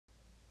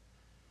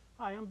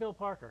Hi, I'm Bill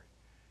Parker.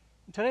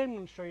 And today I'm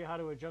going to show you how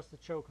to adjust the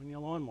choke on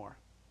your lawnmower.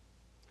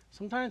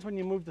 Sometimes when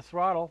you move the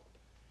throttle,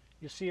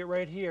 you see it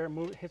right here,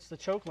 hits the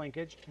choke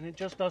linkage, and it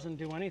just doesn't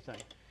do anything.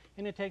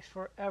 And it takes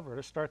forever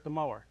to start the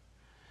mower.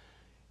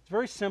 It's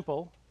very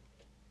simple.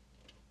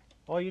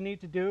 All you need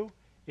to do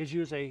is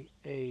use a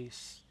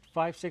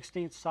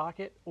 5/16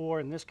 socket, or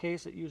in this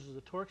case it uses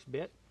a Torx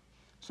bit.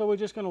 So we're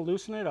just going to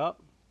loosen it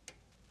up,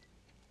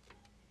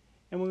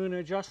 and we're going to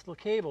adjust the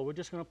cable. We're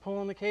just going to pull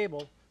on the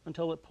cable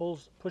until it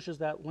pushes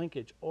that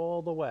linkage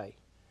all the way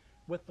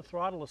with the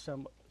throttle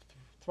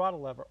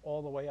lever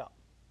all the way up.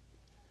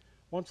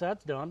 Once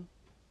that's done,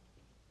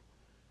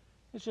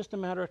 it's just a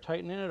matter of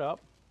tightening it up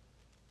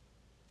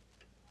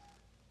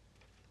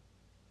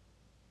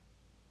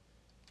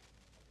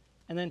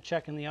and then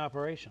checking the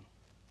operation.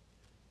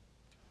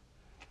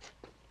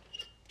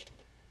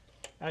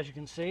 As you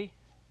can see,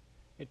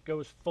 it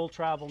goes full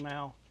travel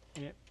now,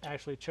 and it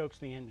actually chokes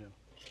the engine.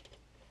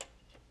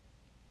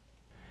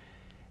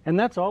 And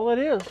that's all it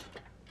is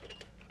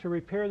to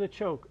repair the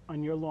choke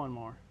on your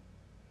lawnmower.